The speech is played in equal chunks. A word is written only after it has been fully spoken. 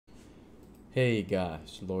Hey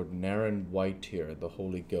guys, Lord Naren White here, the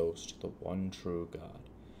Holy Ghost, the one true God.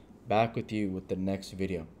 Back with you with the next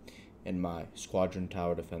video in my Squadron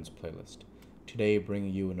Tower Defense playlist. Today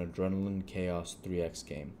bringing you an Adrenaline Chaos 3X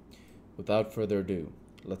game. Without further ado,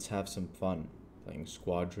 let's have some fun playing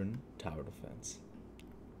Squadron Tower Defense.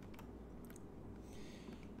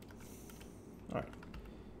 Alright,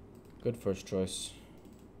 good first choice.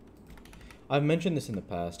 I've mentioned this in the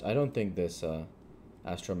past. I don't think this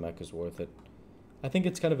astromech is worth it. I think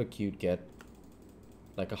it's kind of a cute get.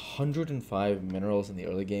 Like 105 minerals in the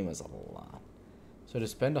early game is a lot. So to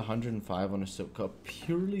spend 105 on a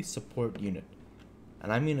purely support unit,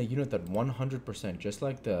 and I mean a unit that 100%, just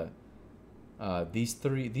like the these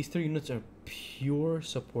three units are pure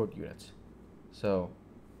support units. So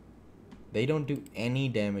they don't do any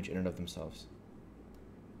damage in and of themselves.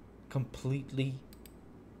 Completely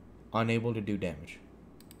unable to do damage.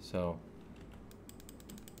 So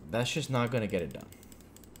that's just not gonna get it done.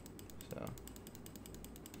 So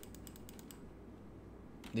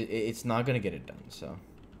it's not gonna get it done. So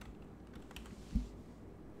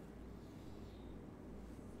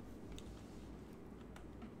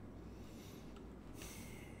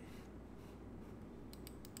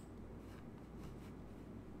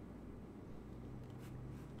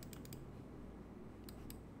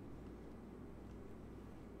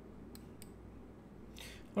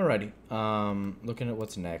alrighty. Looking at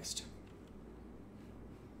what's next.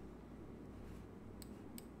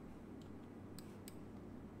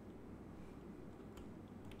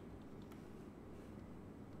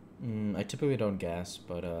 I typically don't gas,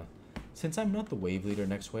 but since I'm not the wave leader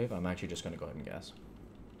next wave, I'm actually just gonna go ahead and gas.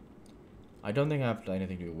 I don't think I have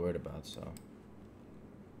anything to be worried about, so.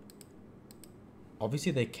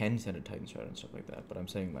 Obviously they can send a Titan Shard and stuff like that, but I'm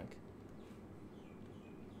saying like,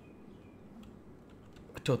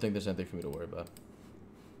 I don't think there's anything for me to worry about.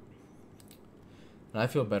 And I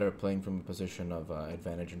feel better playing from a position of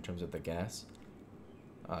advantage in terms of the gas.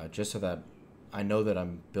 Just so that I know that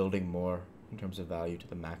I'm building more in terms of value to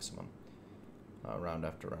the maximum round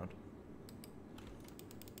after round.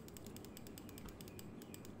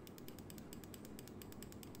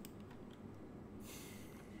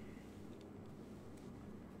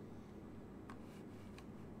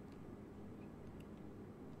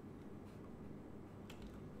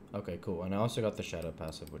 Okay, cool. And I also got the Shadow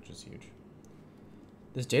passive, which is huge.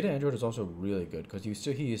 This Data Android is also really good because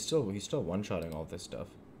he's still one-shotting all this stuff,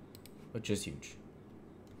 which is huge.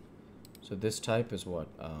 So this type is what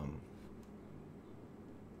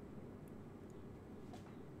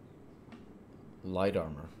light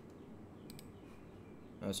armor.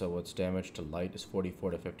 So what's damage to light is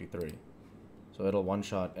 44 to 53. So it'll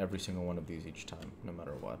one-shot every single one of these each time, no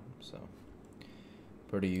matter what. So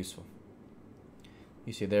pretty useful.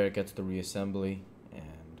 You see there it gets the reassembly,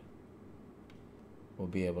 and we'll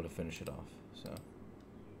be able to finish it off. So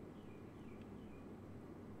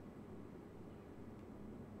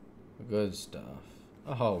good stuff.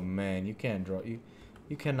 Oh man, you can't draw you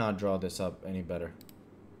cannot draw this up any better.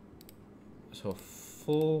 So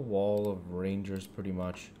full wall of rangers pretty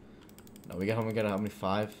much. No, we got how many?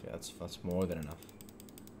 5? Yeah, that's more than enough.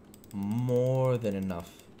 More than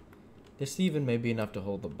enough. This even may be enough to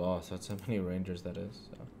hold the boss. That's how many rangers that is.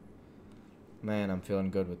 So man, I'm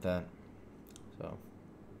feeling good with that. So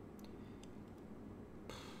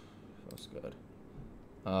feels good.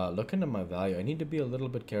 Looking at my value, I need to be a little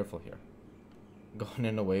bit careful here. Going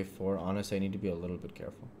in a wave 4, honestly, I need to be a little bit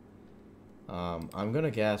careful. I'm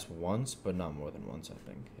gonna gas once, but not more than once, I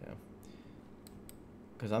think. Yeah.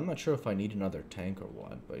 Because I'm not sure if I need another tank or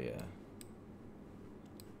what, but yeah.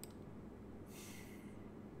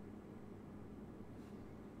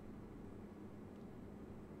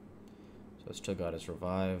 So it's still got his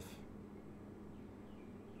revive.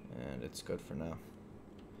 And it's good for now.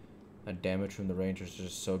 That damage from the rangers is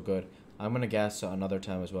just so good. I'm gonna gas another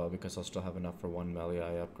time as well because I'll still have enough for one melee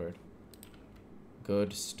eye upgrade.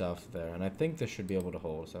 Good stuff there. And I think this should be able to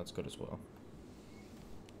hold, so that's good as well.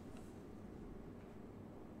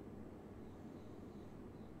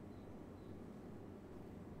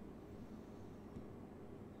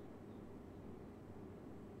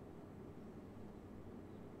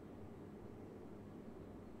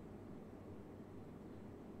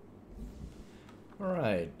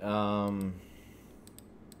 Alright,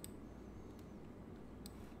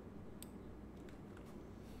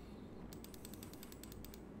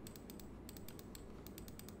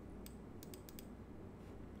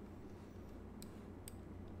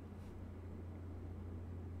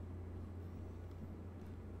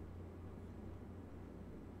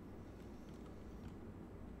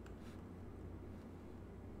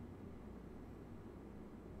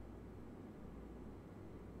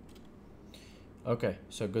 Okay,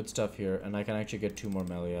 so good stuff here, and I can actually get 2 more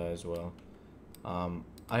melee as well.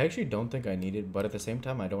 I actually don't think I need it, but at the same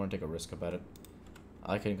time, I don't want to take a risk about it.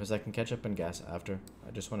 Because I can catch up in gas after.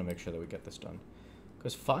 I just want to make sure that we get this done.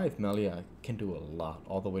 Because 5 melee can do a lot,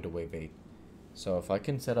 all the way to wave 8. So if I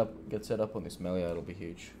can get set up on this melee, it'll be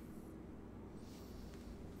huge.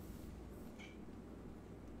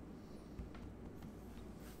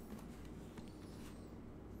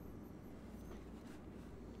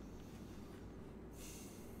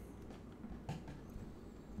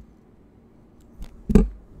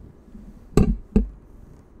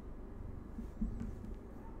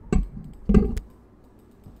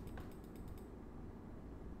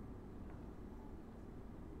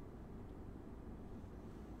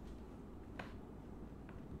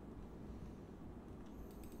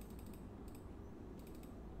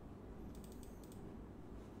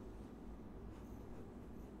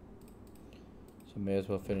 So may as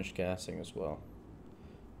well finish gassing as well.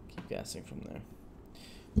 Keep gassing from there.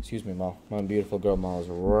 Excuse me, Mal. My beautiful girl Mal is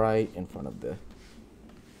right in front of the...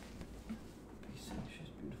 She's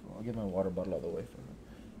beautiful. I'll get my water bottle out of the way for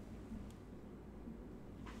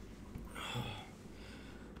her.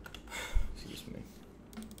 Excuse me.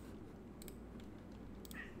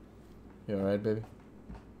 You alright, baby?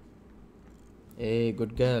 Hey,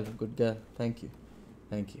 good girl, good girl. Thank you.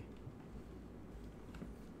 Thank you.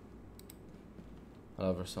 I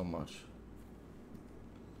love her so much.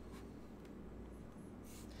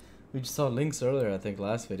 We just saw Lynx earlier, I think,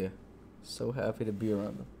 last video. So happy to be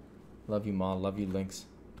around them. Love you, Ma. Love you, Lynx.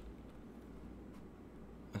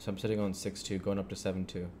 So I'm sitting on 6-2, going up to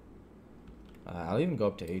 7-2. I'll even go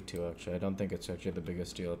up to 8-2, actually. I don't think it's actually the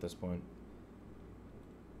biggest deal at this point.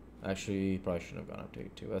 Actually, probably shouldn't have gone up to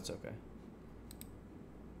 8-2. That's okay.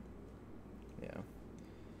 Yeah.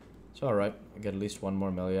 It's alright. I get at least 1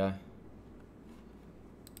 more melee.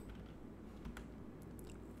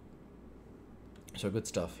 So good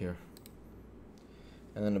stuff here.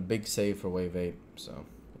 And then a big save for wave 8. So,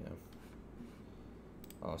 yeah.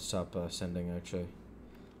 I'll stop sending, actually.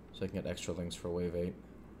 So I can get extra links for wave 8.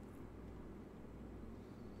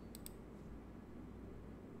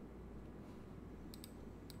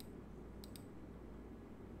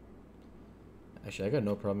 Actually, I got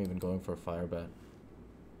no problem even going for a fire bat.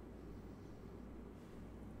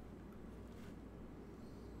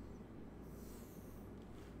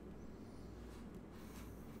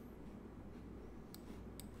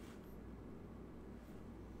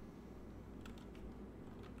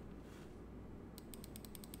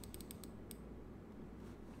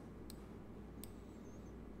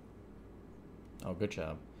 Oh, good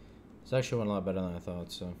job. It's actually went a lot better than I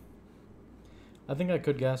thought, so... I think I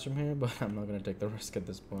could gas from here, but I'm not going to take the risk at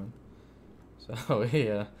this point. So,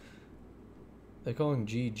 yeah. They're calling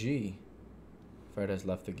GG. Fred has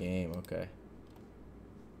left the game, okay.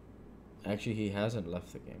 Actually, he hasn't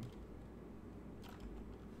left the game.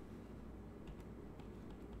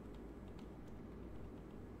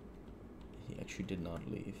 He actually did not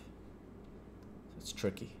leave. So it's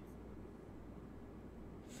tricky.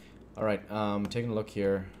 Alright, taking a look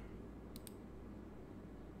here.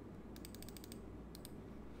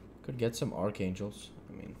 Could get some Archangels.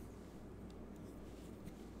 I mean,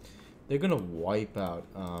 they're gonna wipe out.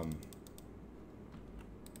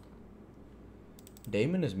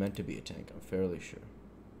 Damon is meant to be a tank, I'm fairly sure.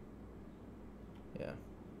 Yeah.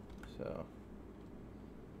 So.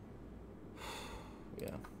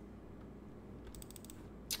 Yeah.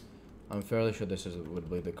 I'm fairly sure this would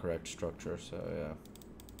be the correct structure, so yeah.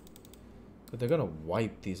 But they're gonna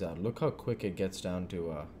wipe these out. Look how quick it gets down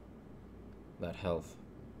to that health.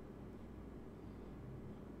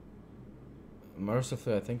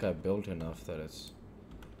 Mercifully, I think I built enough that it's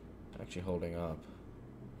actually holding up.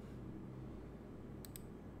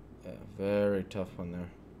 Yeah, very tough one there.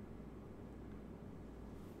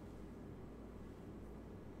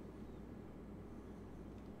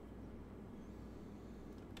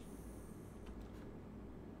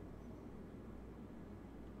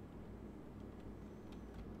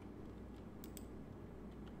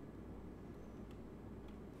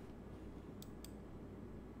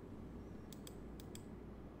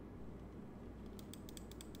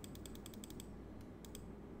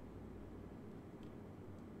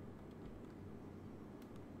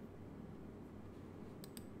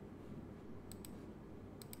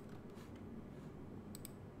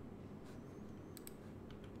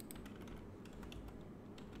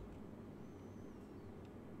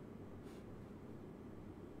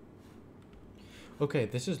 Okay,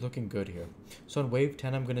 this is looking good here. So on wave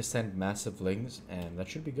 10, I'm going to send massive lings, and that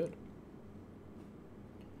should be good.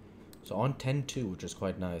 So on 10-2, which is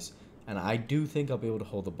quite nice. And I do think I'll be able to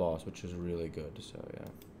hold the boss, which is really good, so yeah.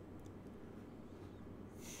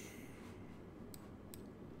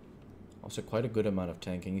 Also quite a good amount of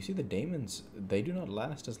tanking. You see the daemons, they do not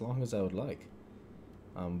last as long as I would like.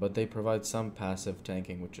 But they provide some passive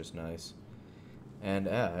tanking, which is nice. And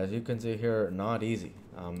yeah, as you can see here, not easy.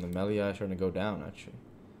 The melee is starting to go down, actually.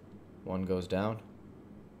 One goes down.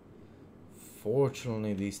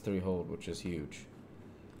 Fortunately, these three hold, which is huge.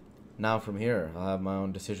 Now from here, I'll have my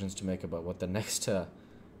own decisions to make about what the next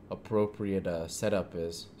appropriate setup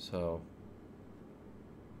is. So,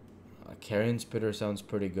 Carrion Spitter sounds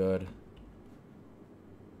pretty good.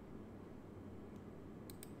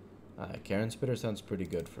 Carrion Spitter sounds pretty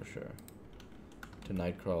good for sure. To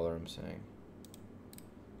Nightcrawler, I'm saying.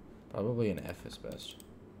 Probably an F is best.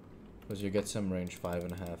 Because you get some range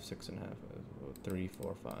 5.5, 6.5, 3,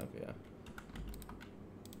 4, 5, yeah.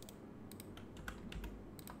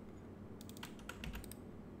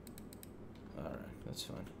 Alright, that's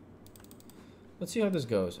fine. Let's see how this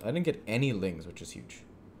goes. I didn't get any lings, which is huge.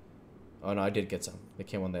 Oh no, I did get some. They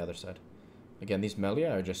came on the other side. Again, these melee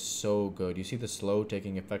are just so good. You see the slow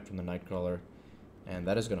taking effect from the Nightcrawler, and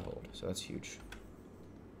that is going to hold, so that's huge.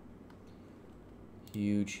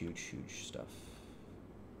 Huge, huge, huge stuff.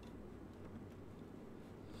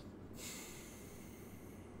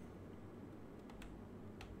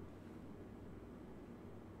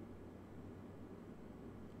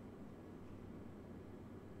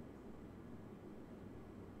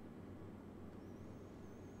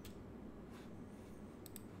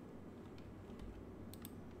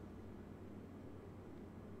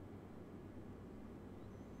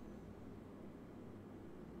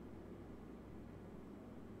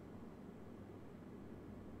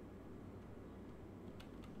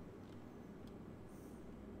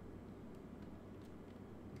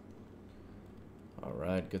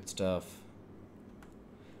 Alright, good stuff.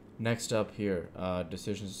 Next up here,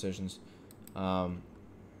 decisions. I'm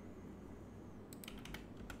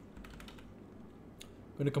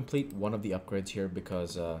going to complete one of the upgrades here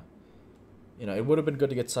because, you know, it would have been good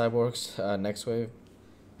to get cyborgs next wave.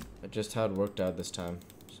 But just how it worked out this time,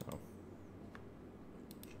 so.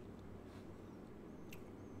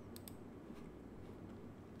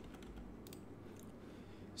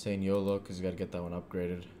 Saying YOLO because you got to get that one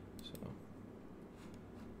upgraded.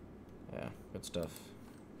 Yeah, good stuff.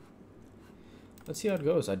 Let's see how it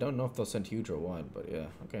goes. I don't know if they'll send huge or what, but yeah.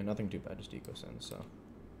 Okay, nothing too bad, just eco send, so.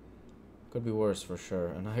 Could be worse for sure.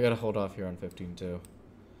 And I gotta hold off here on 15 too.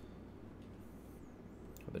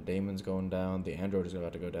 The daemon's going down, the android is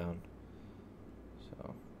about to go down.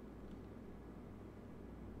 So.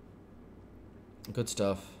 Good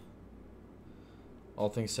stuff. All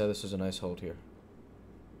things said, this is a nice hold here.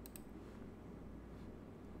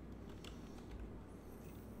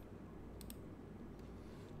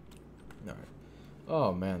 Alright.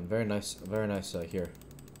 Oh man, very nice here.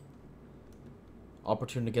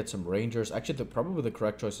 Opportunity to get some rangers. Actually, probably the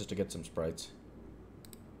correct choice is to get some sprites.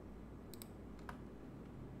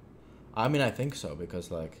 I mean, I think so,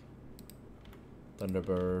 because like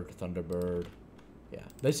Thunderbird. Yeah,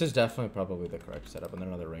 this is definitely probably the correct setup, and then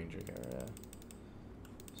another ranger here, yeah.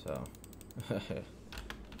 So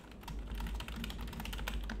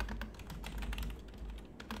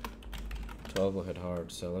 12 will hit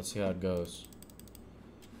hard, so let's see how it goes.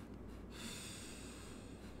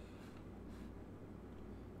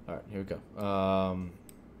 Alright, here we go.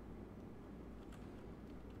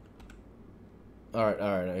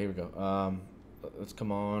 Alright, here we go. Let's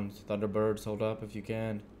come on. Thunderbirds, hold up if you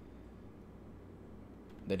can.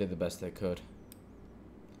 They did the best they could.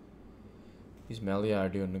 These melee are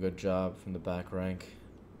doing a good job from the back rank.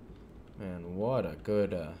 Man, what a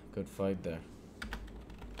good fight there.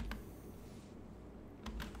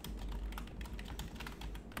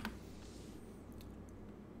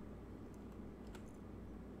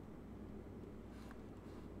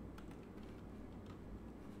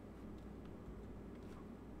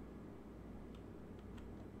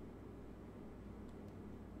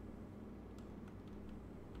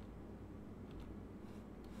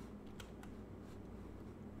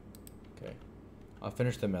 Okay, I'll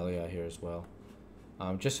finish the melee here as well.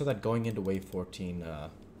 Just so that going into wave 14,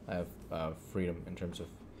 I have freedom in terms of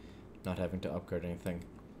not having to upgrade anything.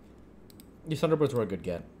 These Thunderbirds were a good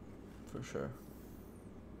get, for sure.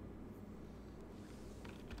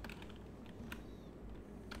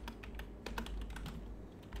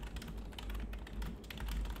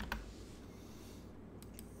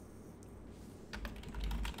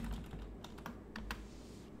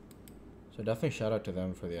 So definitely shout out to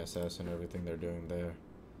them for the SS and everything they're doing there.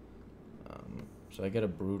 So I get a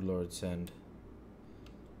Broodlord send.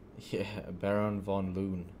 Yeah, Baron von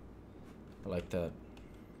Loon. I like that.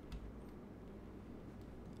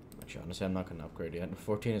 Actually, honestly, I'm not going to upgrade yet.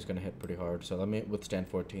 14 is going to hit pretty hard, so let me withstand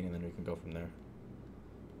 14 and then we can go from there.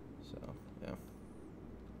 So, yeah.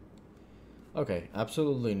 Okay,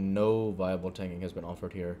 absolutely no viable tanking has been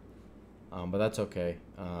offered here. But that's okay.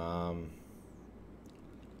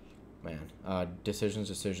 Decisions.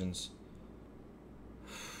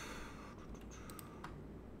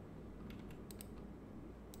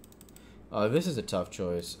 This is a tough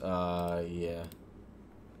choice. Yeah.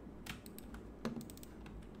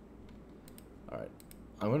 Alright.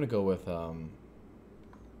 I'm gonna go with,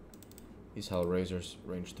 these Hellraisers,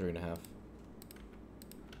 range 3.5.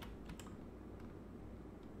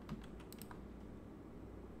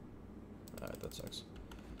 Alright, that sucks.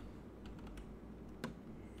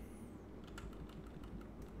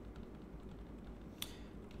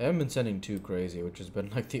 I haven't been sending too crazy, which has been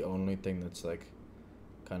like the only thing that's like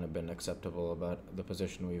kind of been acceptable about the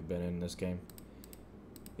position we've been in this game.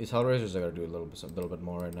 These Hellraisers I gotta do a little bit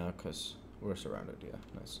more right now because we're surrounded. Yeah,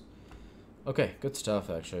 nice. Okay, good stuff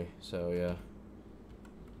actually. So yeah.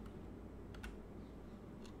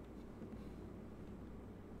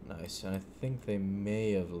 Nice, and I think they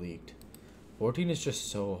may have leaked. 14 is just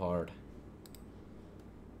so hard.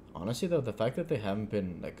 Honestly though, the fact that they haven't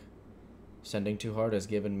been like sending too hard has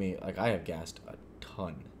given me, like, I have gassed a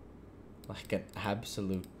ton. Like an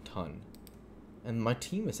absolute ton. And my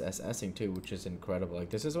team is SSing too, which is incredible. Like,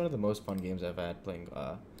 this is one of the most fun games I've had playing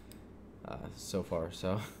so far.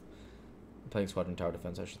 So, playing Squadron Tower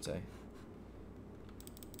Defense, I should say.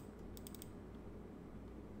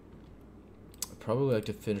 I'd probably like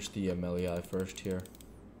to finish the Amelia first here.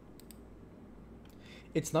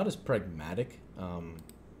 It's not as pragmatic,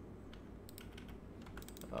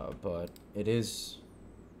 but it is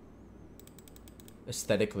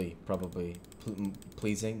aesthetically probably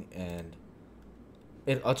pleasing, and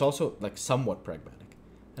it's also like somewhat pragmatic.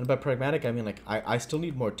 And by pragmatic I mean like I still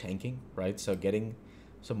need more tanking, right? So getting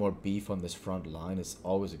some more beef on this front line is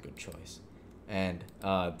always a good choice. And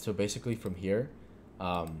so basically from here,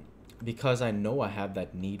 because I know I have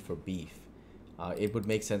that need for beef, it would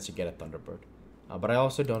make sense to get a Thunderbird. But I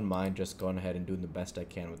also don't mind just going ahead and doing the best I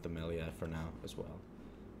can with the Melia for now as well.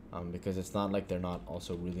 Because it's not like they're not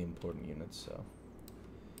also really important units, so.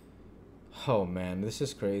 Oh man, this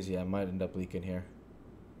is crazy. I might end up leaking here.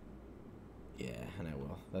 Yeah, and I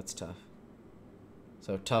will. That's tough.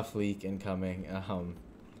 So, tough leak incoming.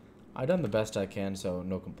 I've done the best I can, so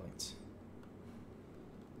no complaints.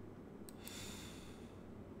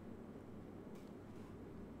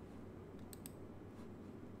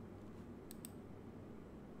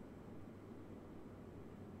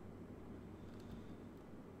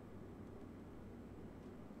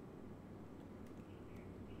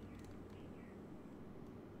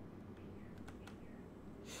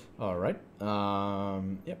 All right.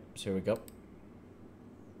 Yep. So here we go.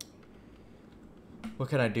 What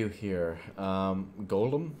can I do here?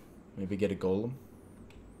 Golem. Maybe get a golem.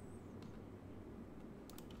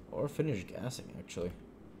 Or finish gassing, actually.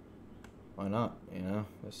 Why not? You know,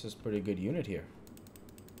 this is pretty good unit here.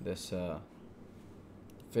 This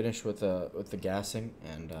finish with the gassing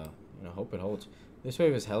and you know, hope it holds. This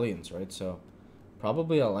wave is Hellions, right? So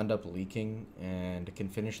probably I'll end up leaking and can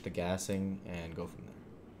finish the gassing and go from there.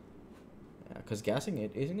 Yeah, because gassing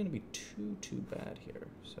it isn't going to be too bad here.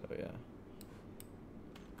 So yeah.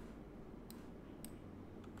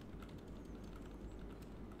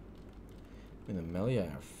 I mean, the Melia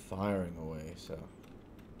are firing away, so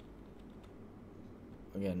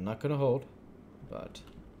again, not going to hold, but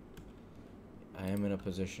I am in a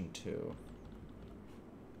position to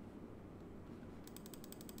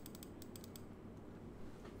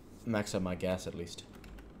max out my gas at least.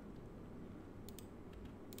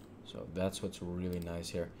 So that's what's really nice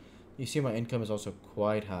here. You see my income is also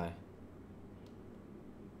quite high.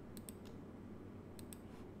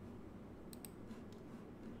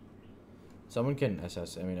 Someone can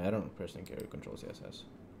SS. I mean, I don't personally care who controls the SS.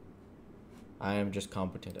 I am just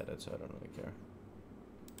competent at it, so I don't really care.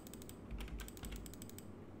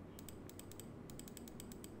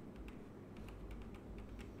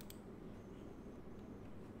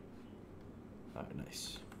 Alright,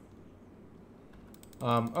 nice.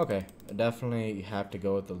 Okay, I definitely have to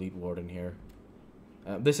go with the lead warden here.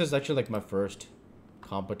 This is actually like my first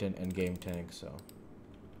competent endgame tank, so.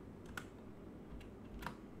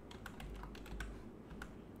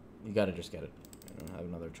 You gotta just get it. I don't have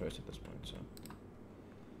another choice at this point, so.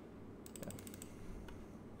 Yeah.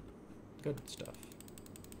 Good stuff.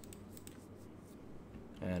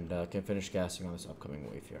 And can finish gassing on this upcoming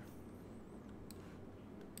wave here.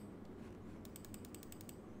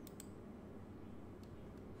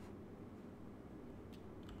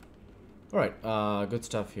 Alright, good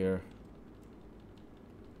stuff here.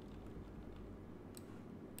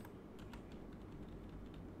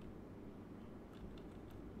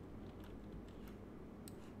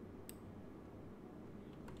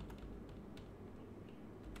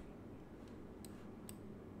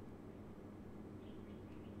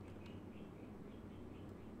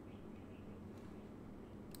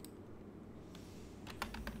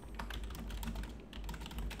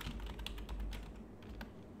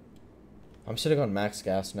 I'm sitting on max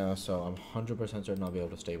gas now, so I'm 100% certain I'll be able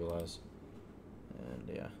to stabilize. And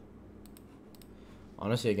yeah.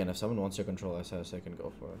 Honestly, again, if someone wants to control SS, they can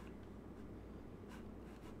go for it.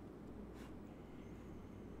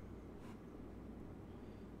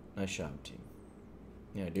 Nice job, team.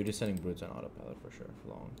 Yeah, dude is sending broods on autopilot for sure.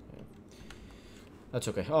 Long, yeah. That's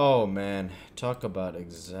okay. Oh, man. Talk about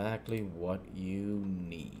exactly what you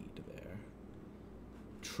need there.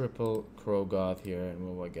 Triple Krogoth here, and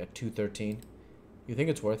what will I get? 213. You think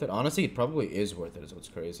it's worth it? Honestly, it probably is worth it, is what's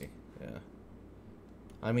crazy. Yeah.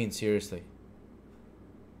 I mean, seriously.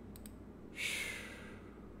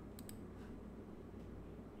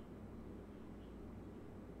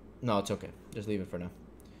 No, it's okay. Just leave it for now.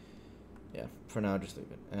 Yeah, for now, just leave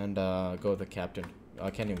it. And go with the captain.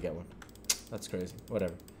 I can't even get one. That's crazy.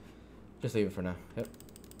 Whatever. Just leave it for now. Yep.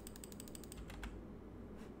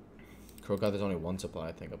 Krogoth, there's only one supply,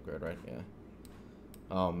 I think, upgrade, right? Yeah.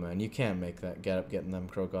 Oh, man, you can't make that. Get up getting them,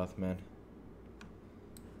 Krogoth, man.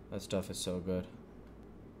 That stuff is so good.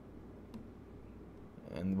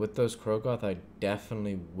 And with those Krogoth, I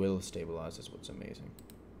definitely will stabilize, is what's amazing.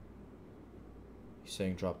 He's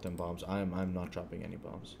saying drop them bombs. I'm not dropping any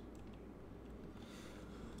bombs.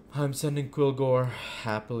 I'm sending Quilgore.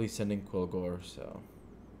 Happily sending Quilgore, so.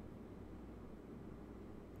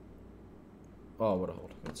 Oh, what a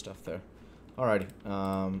hold. Good stuff there.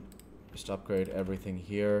 Alrighty. Just upgrade everything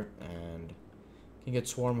here, and can get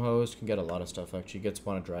Swarm Host, can get a lot of stuff actually. Get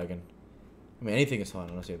Spawn a Dragon. I mean, anything is fine,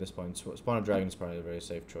 honestly, at this point. Spawn a Dragon is probably a very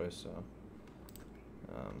safe choice, so.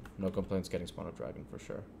 No complaints getting Spawn a Dragon for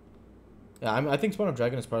sure. Yeah, I think Spawn of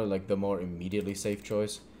Dragon is probably like the more immediately safe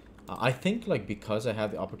choice. I think like because I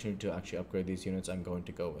have the opportunity to actually upgrade these units, I'm going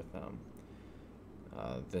to go with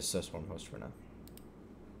this Swarm Host for now.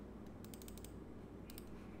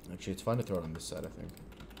 Actually, it's fine to throw it on this side, I think.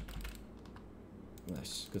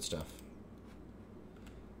 Nice, good stuff.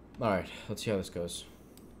 Alright, let's see how this goes.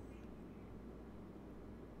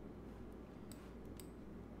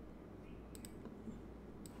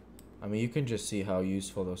 I mean, you can just see how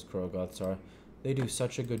useful those Krogoths are. They do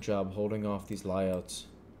such a good job holding off these layouts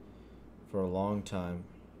for a long time.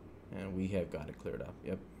 And we have got it cleared up,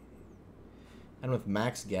 yep. And with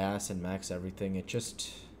max gas and max everything, it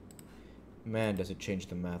just... Man, does it change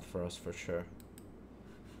the math for us for sure.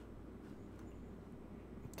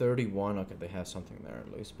 31, okay, they have something there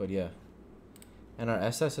at least, but yeah. And our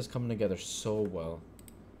SS is coming together so well.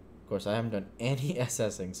 Of course, I haven't done any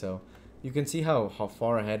SSing, so... You can see how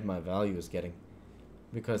far ahead my value is getting.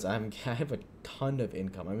 Because I have a ton of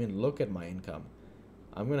income. I mean, look at my income.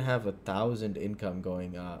 I'm going to have 1,000 income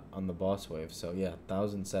going on the boss wave. So, yeah,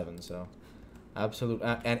 1,007. So, absolute.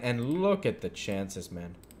 And look at the chances,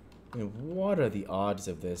 man. I mean, what are the odds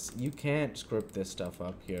of this? You can't script this stuff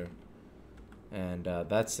up here. And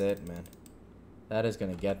that's it, man. That is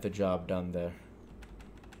going to get the job done there.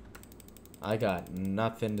 I got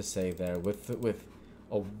nothing to say there. With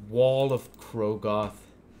a wall of Krogoth.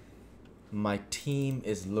 My team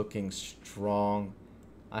is looking strong.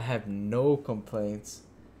 I have no complaints.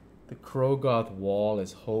 The Krogoth wall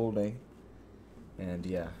is holding. And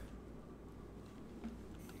yeah.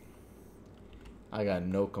 I got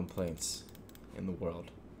no complaints in the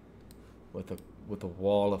world. With a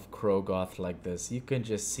wall of Krogoth like this. You can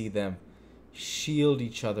just see them shield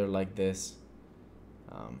each other like this.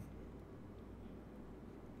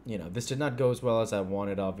 You know, this did not go as well as I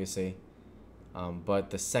wanted, obviously. But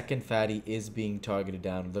the second fatty is being targeted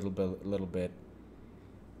down a little bit.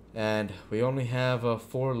 And we only have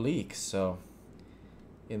 4 leaks, so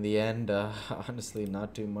in the end, honestly,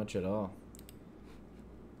 not too much at all.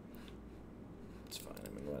 It's fine, I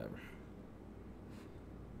mean, whatever.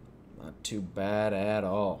 Not too bad at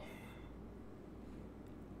all.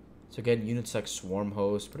 So again, units like Swarm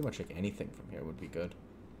Host, pretty much like anything from here would be good.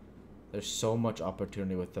 There's so much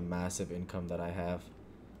opportunity with the massive income that I have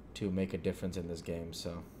to make a difference in this game,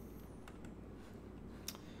 so.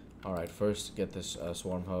 Alright, first get this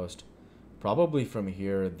Swarm Host. Probably from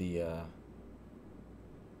here,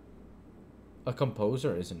 a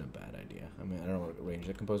Composer isn't a bad idea. I mean, I don't know what range.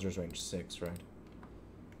 The Composer's range 6, right?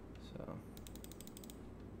 So.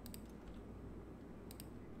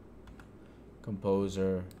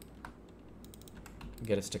 Composer.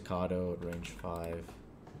 Get a staccato at range 5.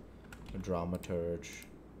 A dramaturge.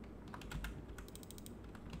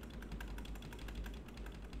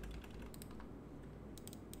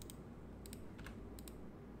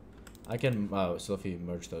 I can still if you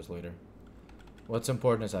merge those later. What's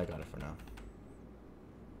important is I got it for now.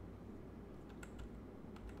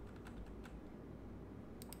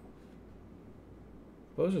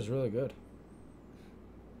 Bose is really good.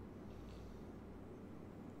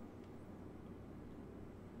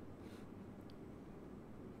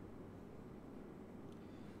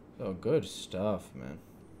 Oh, good stuff, man.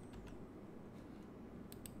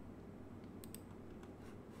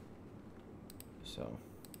 So.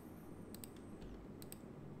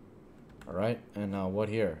 Alright, and now what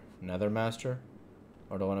here? Nethermaster?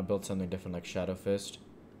 Or do I want to build something different like Shadow Fist?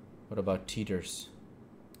 What about Teeters?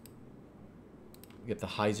 Get the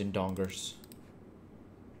Heisendongers.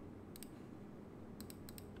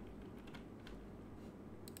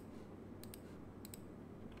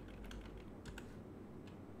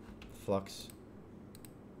 Flux.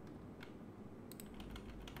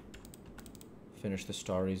 Finish the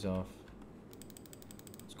Starries off.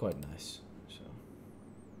 It's quite nice. So.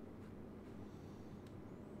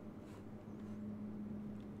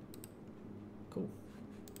 Cool.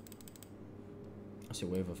 I see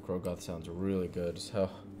Wave of Krogoth sounds really good, so.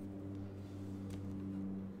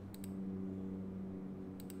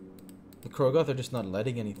 The Krogoth are just not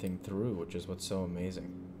letting anything through, which is what's so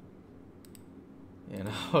amazing. You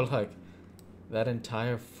know, like, that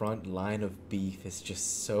entire front line of beef is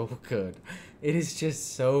just so good. It is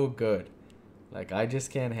just so good. Like, I just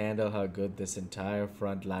can't handle how good this entire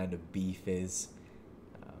front line of beef is.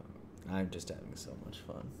 I'm just having so much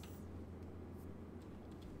fun.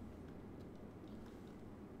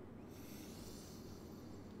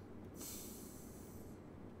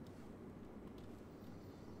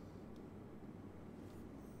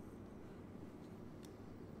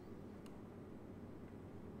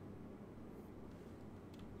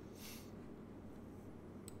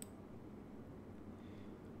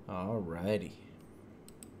 Alrighty.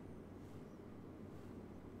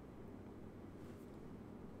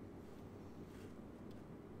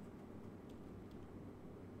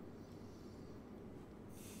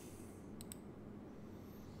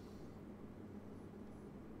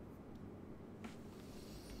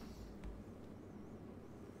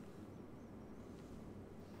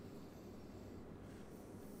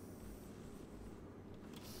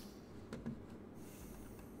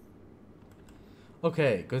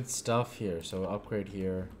 Okay, good stuff here. So upgrade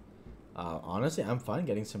here. Honestly, I'm fine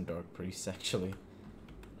getting some Dark Priests, actually.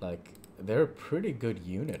 Like, they're a pretty good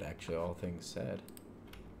unit, actually, all things said.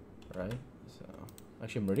 Right? So,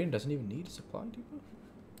 actually, Meridian doesn't even need a supply depot?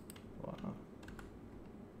 Wow.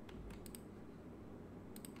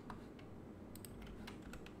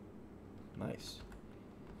 Nice.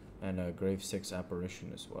 And a Grave 6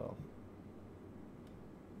 Apparition as well.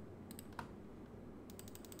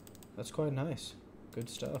 That's quite nice. Good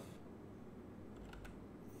stuff.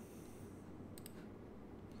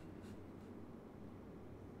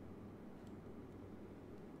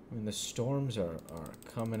 I mean, the storms are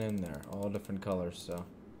coming in there, all different colors, so.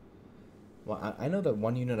 Well, I know that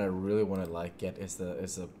one unit I really want to get is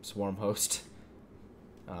the Swarm Host.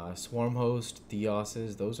 Swarm Host,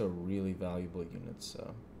 Theoses, those are really valuable units,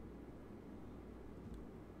 so.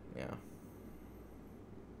 Yeah.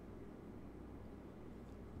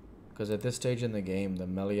 Because at this stage in the game, the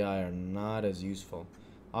melee are not as useful.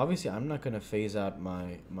 Obviously, I'm not going to phase out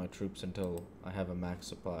my troops until I have a max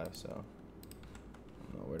supply, so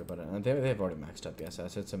I'm not worried about it. And they've already maxed up the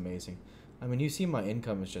SS. It's amazing. I mean, you see my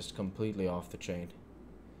income is just completely off the chain.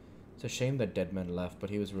 It's a shame that Deadman left, but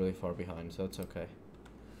he was really far behind, so it's okay.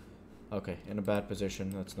 Okay, in a bad position,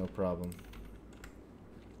 that's no problem.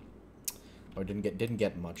 Or didn't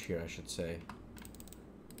get much here, I should say.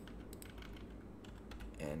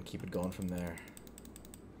 And keep it going from there.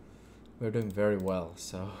 We're doing very well,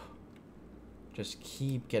 so just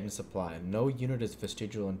keep getting supply. No unit is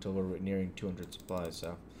vestigial until we're nearing 200 supplies,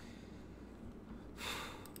 so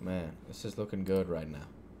man, this is looking good right now.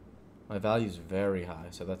 My value's very high,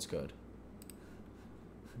 so that's good.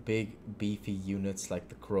 Big beefy units like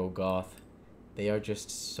the Krogoth, they are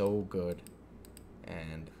just so good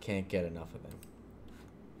and can't get enough of them.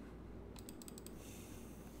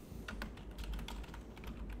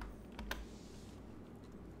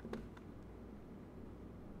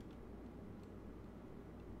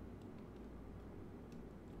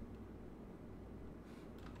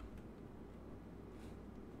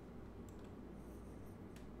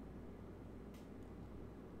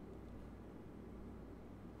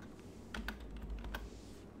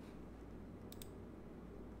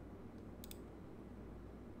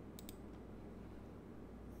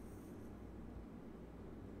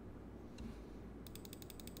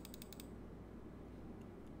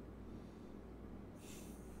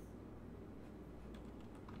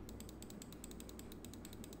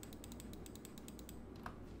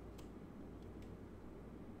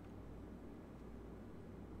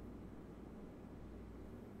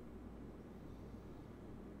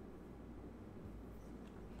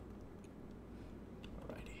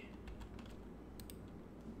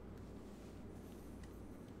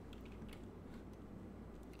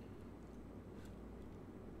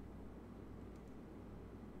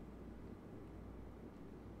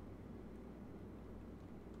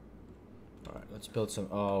 Let's build some...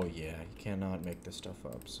 Oh, yeah. You cannot make this stuff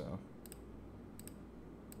up, so...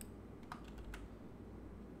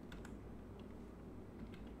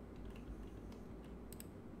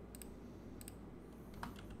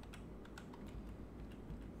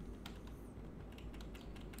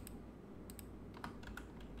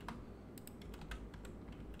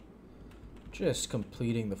 Just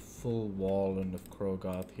completing the full wall of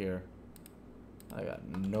Krogoth here. I got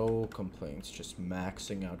no complaints, just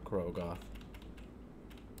maxing out Krogoth.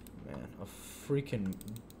 Man, a freaking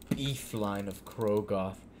beef line of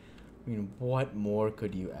Krogoth. I mean, what more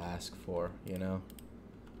could you ask for, you know?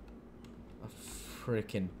 A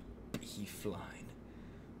freaking beef line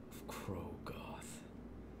of Krogoth.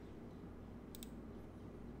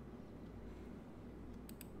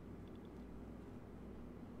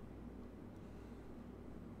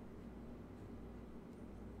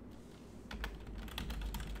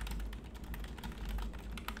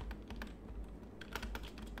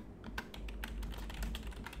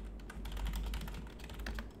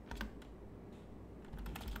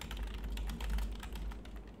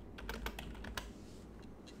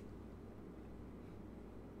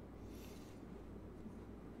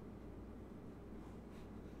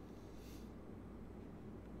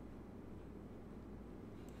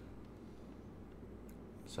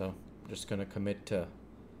 So, I'm just gonna commit to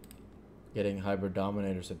getting hybrid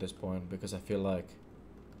dominators at this point because I feel like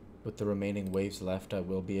with the remaining waves left I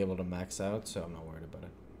will be able to max out, so I'm not worried about it.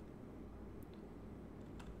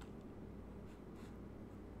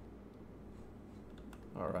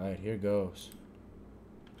 Alright, here goes.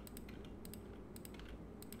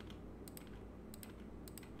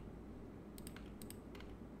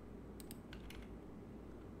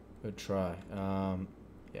 Good try.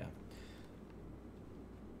 Yeah.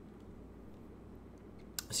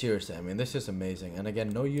 Seriously, I mean, this is amazing. And again,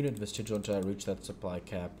 no unit vestigial until I reach that supply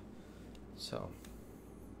cap. So,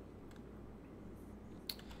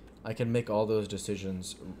 I can make all those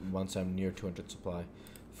decisions once I'm near 200 supply.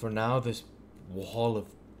 For now, this wall of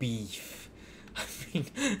beef. I mean,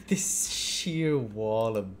 this sheer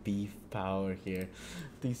wall of beef power here.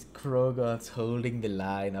 These Krogoths holding the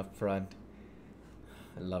line up front.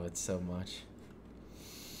 I love it so much.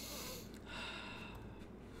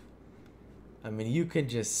 I mean, you can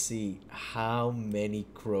just see how many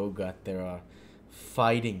Krogoth there are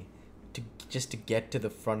fighting just to get to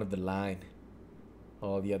the front of the line.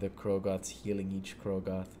 All the other Krogoths healing each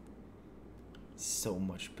Krogoth. So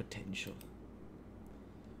much potential.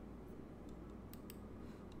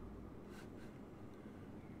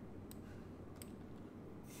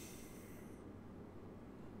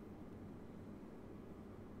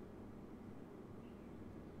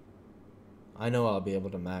 I know I'll be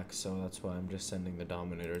able to max, so that's why I'm just sending the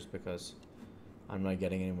Dominators, because I'm not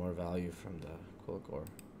getting any more value from the Quill Core.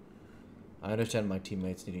 I understand my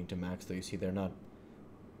teammates needing to max, though. You see, they're not...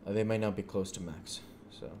 they might not be close to max,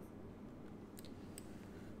 so...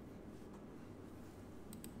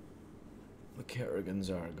 The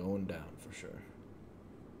Kerrigans are going down, for sure.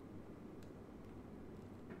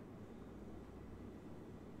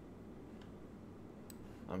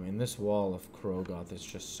 I mean, this wall of Krogoth is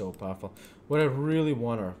just so powerful. What I really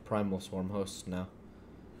want are Primal Swarm Hosts now,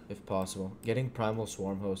 if possible. Getting Primal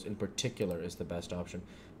Swarm Hosts in particular is the best option,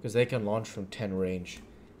 because they can launch from 10 range.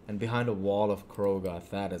 And behind a wall of Krogoth,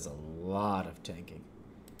 that is a lot of tanking.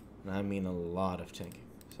 And I mean a lot of tanking,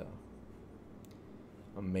 so...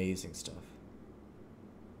 amazing stuff.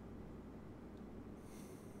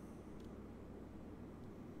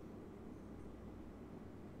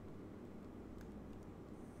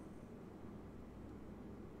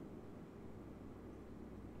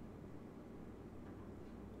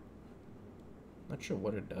 Not sure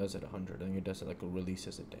what it does at 100. I think it does it like a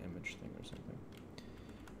releases a damage thing or something.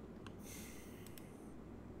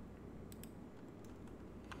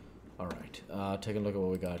 Alright, take a look at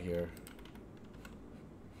what we got here.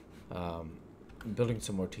 Building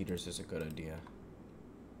some more teeters is a good idea.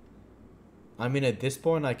 I mean, at this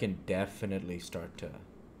point, I can definitely start to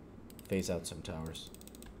phase out some towers.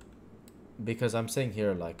 Because I'm saying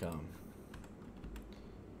here, like,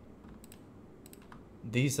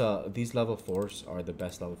 these level 4s are the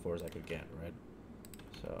best level 4s I could get, right?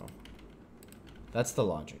 So that's the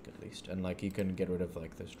logic, at least. And like, you can get rid of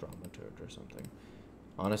like this dramaturge or something.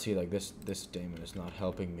 Honestly, like this daemon is not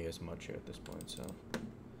helping me as much here at this point, so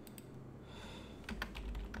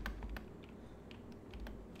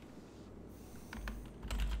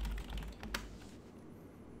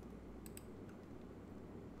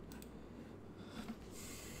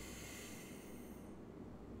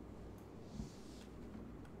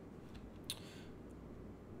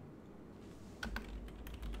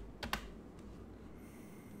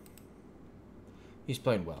He's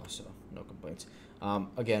playing well, so no complaints.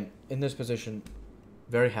 Again, in this position,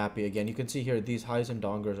 very happy. Again, you can see here these highs and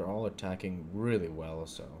dongers are all attacking really well,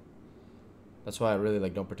 so that's why I really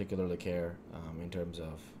like don't particularly care in terms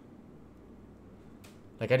of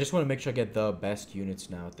like I just want to make sure I get the best units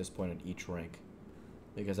now at this point at each rank,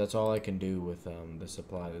 because that's all I can do with the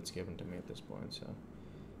supply that's given to me at this point. So,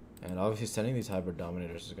 and obviously sending these hybrid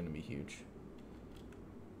dominators is going to be huge.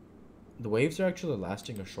 The waves are actually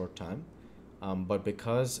lasting a short time, but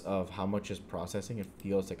because of how much is processing, it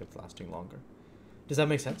feels like it's lasting longer. Does that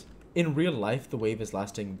make sense? In real life, the wave is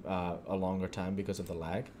lasting a longer time because of the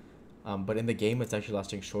lag, but in the game, it's actually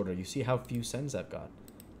lasting shorter. You see how few sends I've got.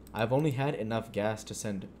 I've only had enough gas to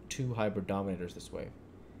send 2 hybrid dominators this wave,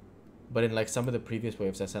 but in like some of the previous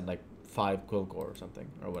waves, I sent like 5 Quilcore or something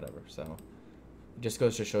or whatever. So it just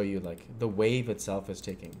goes to show you like the wave itself is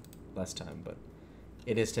taking less time, but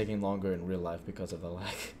it is taking longer in real life because of the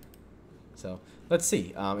lag. So let's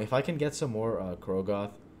see if I can get some more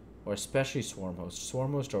Krogoth, or especially Swarm Host.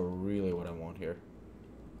 Swarm Host are really what I want here.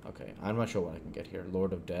 Okay, I'm not sure what I can get here.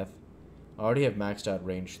 Lord of Death. I already have maxed out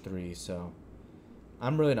range 3, so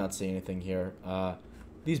I'm really not seeing anything here.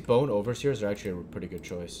 These Bone Overseers are actually a pretty good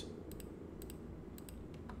choice.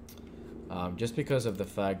 Just because of the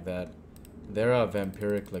fact that their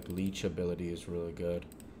vampiric like leech ability is really good.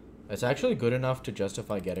 It's actually good enough to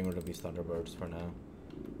justify getting rid of these Thunderbirds for now,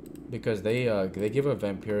 because they give a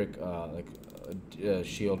vampiric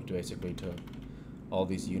shield basically to all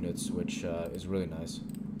these units, which is really nice.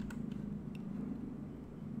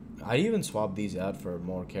 I'd even swap these out for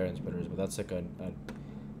more Karen Spitters, but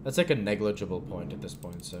that's like a negligible point at this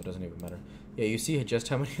point, so it doesn't even matter. Yeah, you see just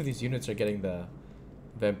how many of these units are getting the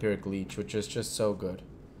vampiric leech, which is just so good.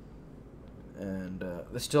 And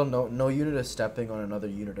there's still no unit is stepping on another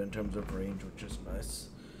unit in terms of range, which is nice.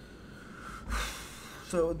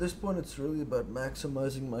 So at this point, it's really about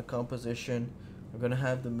maximizing my composition. I'm gonna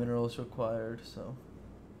have the minerals required, so.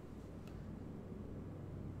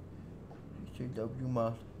 Love you,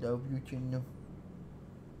 ma. Love you, Chino.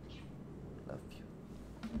 Love you.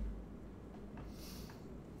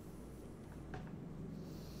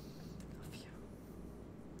 Love you.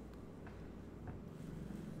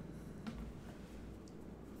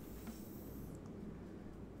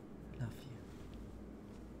 Love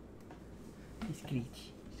you.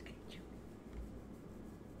 Screech. Screech.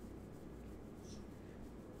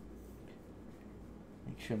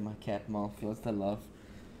 Make sure my cat Maul feels the love.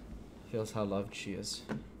 Feels how loved she is.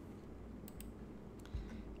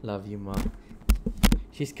 Love you, Mom.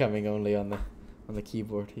 She's coming only on the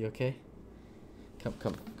keyboard. You okay? Come. Go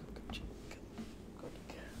to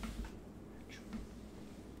care.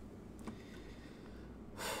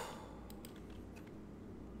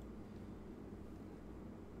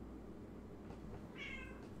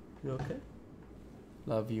 You okay?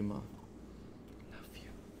 Love you, Mom. Love you.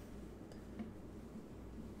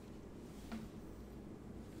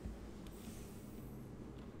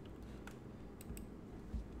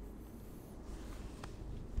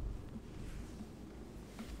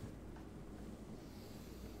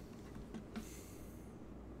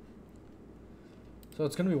 So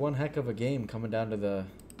it's going to be one heck of a game coming down to the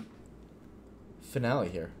finale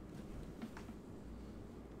here.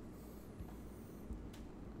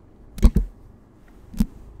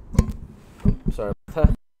 Sorry about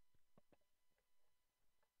that.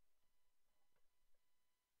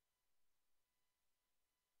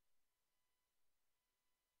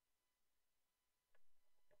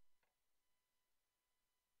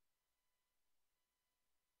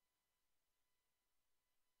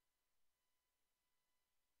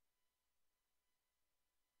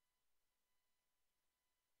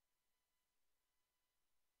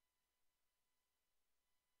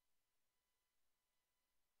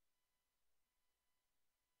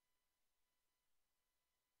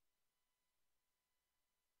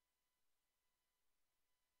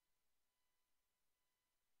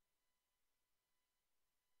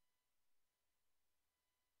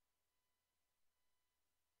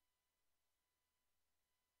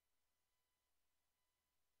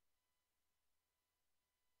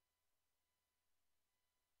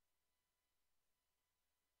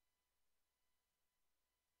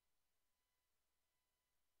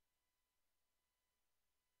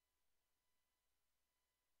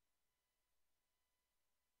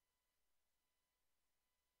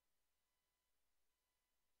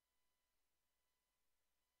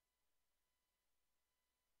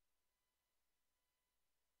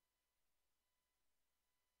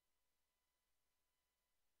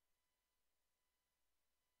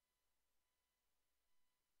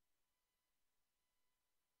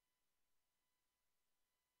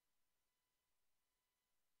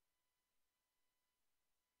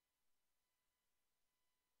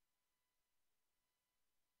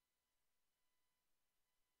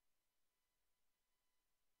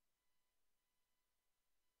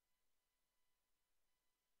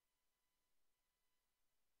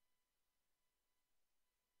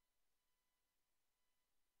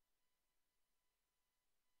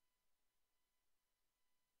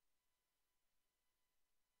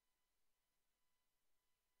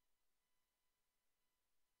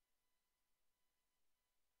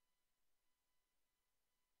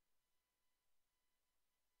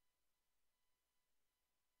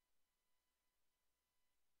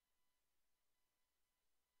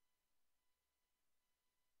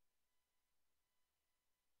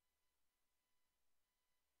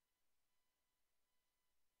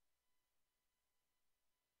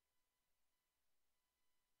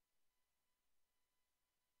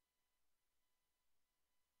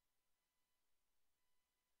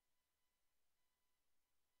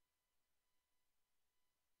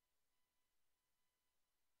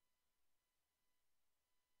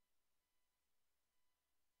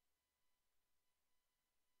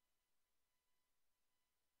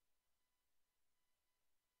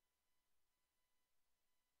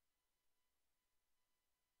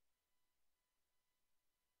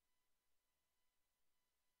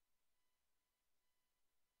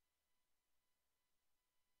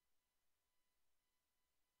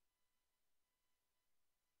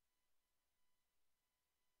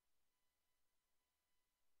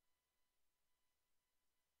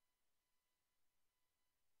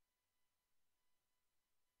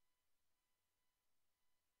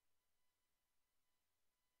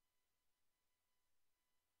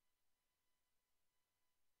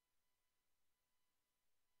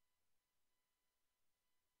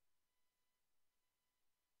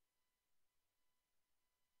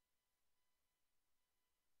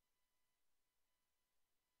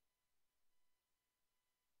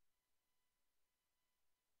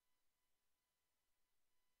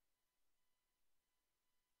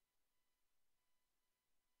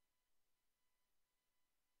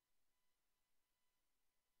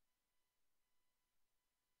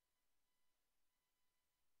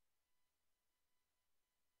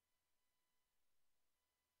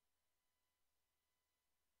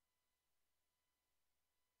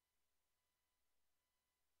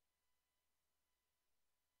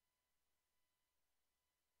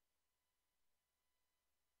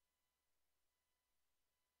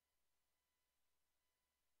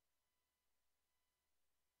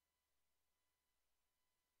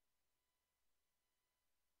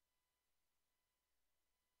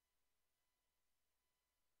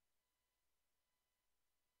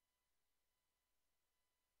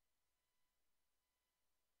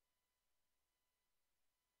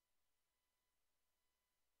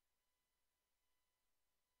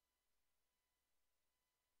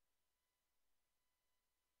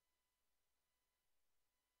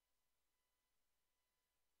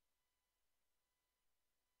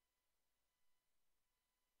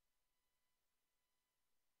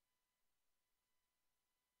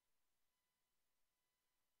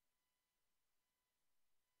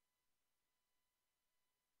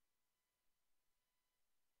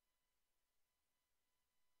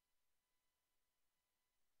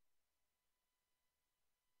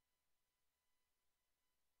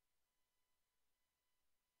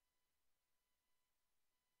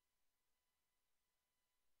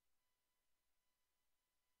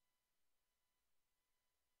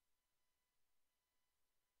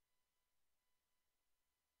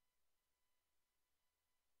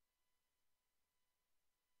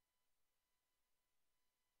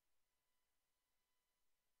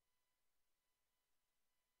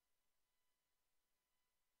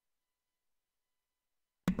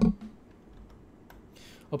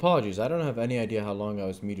 Apologies, I don't have any idea how long I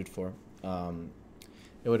was muted for.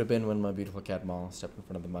 It would have been when my beautiful cat Maul stepped in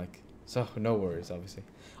front of the mic. So, no worries, obviously.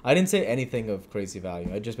 I didn't say anything of crazy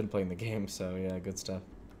value. I'd just been playing the game, so yeah, good stuff.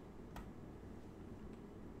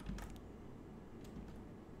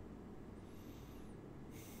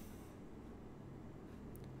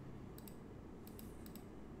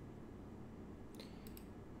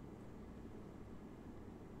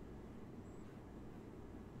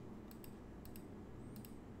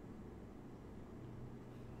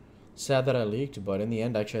 Sad that I leaked, but in the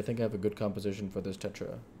end, actually, I think I have a good composition for this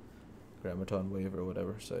tetragrammaton wave or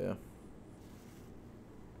whatever, so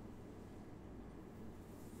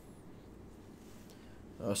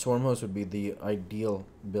yeah. Swarm host would be the ideal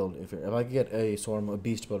build. If I could get a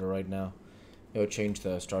beast builder right now, it would change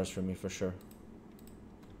the stars for me for sure.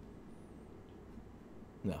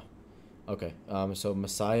 No. Okay, so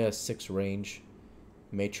Messiah 6 range.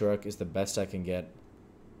 Matriarch is the best I can get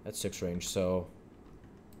at 6 range, so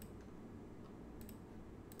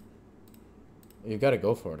you gotta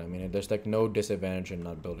go for it. I mean, there's like no disadvantage in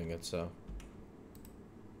not building it, so.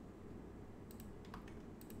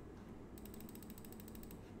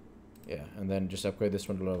 Yeah, and then just upgrade this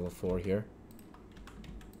one to level 4 here.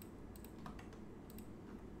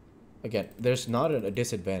 Again, there's not a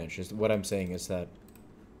disadvantage. Just what I'm saying is that.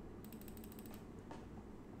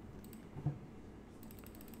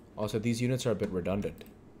 Also, these units are a bit redundant.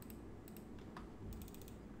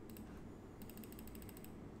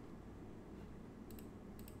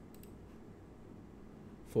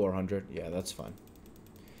 $400, yeah, that's fine.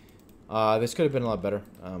 This could have been a lot better,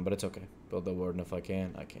 but it's okay. Build the warden if I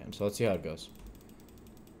can, I can. So let's see how it goes.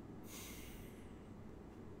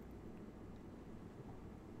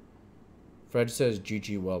 Fred says,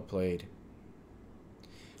 GG, well played.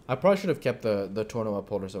 I probably should have kept the tornado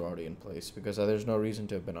upholders are already in place, because there's no reason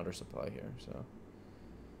to have been under supply here, so.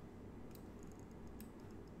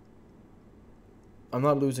 I'm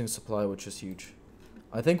not losing supply, which is huge.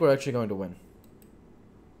 I think we're actually going to win.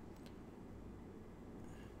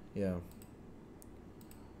 Yeah.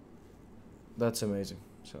 That's amazing.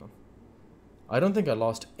 So, I don't think I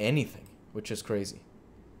lost anything, which is crazy.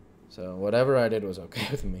 So, whatever I did was okay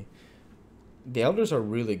with me. The elders are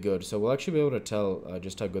really good, so we'll actually be able to tell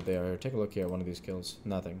just how good they are. Take a look here at one of these kills.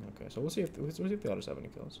 Nothing. Okay, so we'll see if the elders have any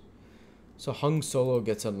kills. So Hung Solo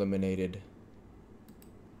gets eliminated.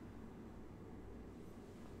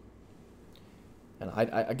 And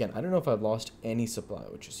again, I don't know if I've lost any supply,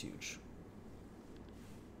 which is huge.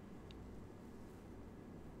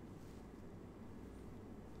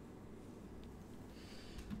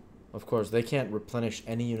 Of course, they can't replenish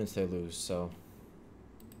any units they lose, so.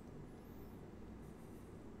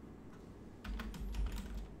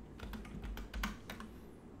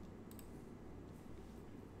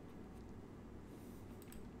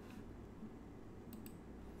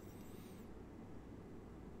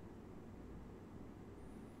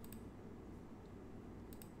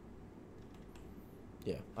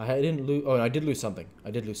 Yeah, I didn't lose. Oh, I did lose something.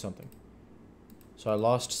 I did lose something. So I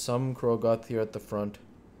lost some Krogoth here at the front.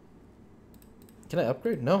 Can I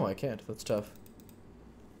upgrade? No, I can't. That's tough.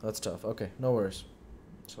 That's tough. Okay, no worries.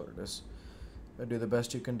 That's what it is. Gotta do the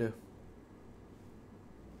best you can do.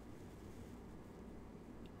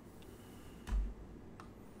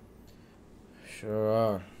 Sure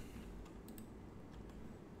are.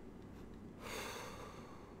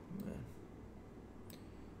 Man.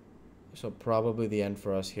 So probably the end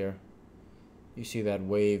for us here. You see that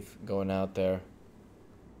wave going out there.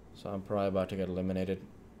 So I'm probably about to get eliminated.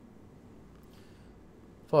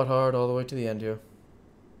 Fought hard all the way to the end here.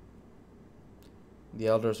 The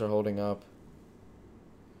elders are holding up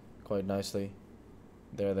quite nicely.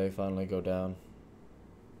 There they finally go down.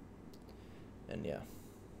 And yeah.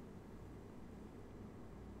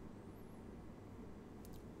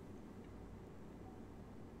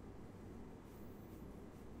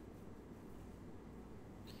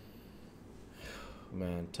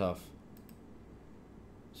 Man, tough.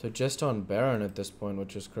 So just on Baron at this point,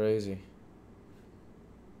 which is crazy.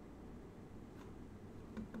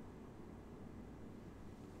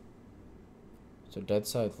 So Dead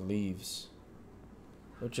Scythe leaves,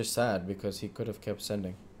 which is sad because he could have kept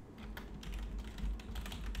sending.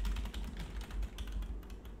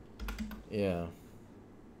 Yeah.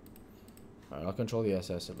 Alright, I'll control the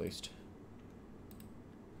SS at least.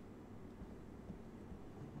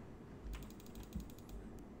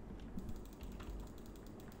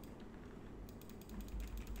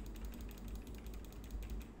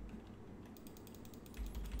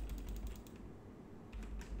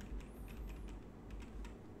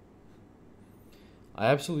 I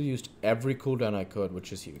absolutely used every cooldown I could,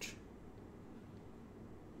 which is huge.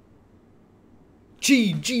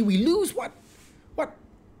 GG, we lose? What? What?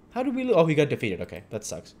 How did we lose? Oh, we got defeated. Okay, that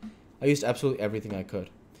sucks. I used absolutely everything I could.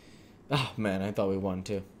 Oh, man, I thought we won,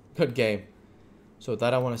 too. Good game. So with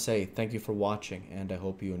that, I want to say thank you for watching, and I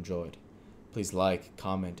hope you enjoyed. Please like,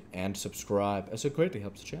 comment, and subscribe, as it greatly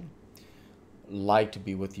helps the channel. Like to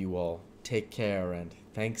be with you all. Take care, and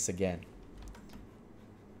thanks again.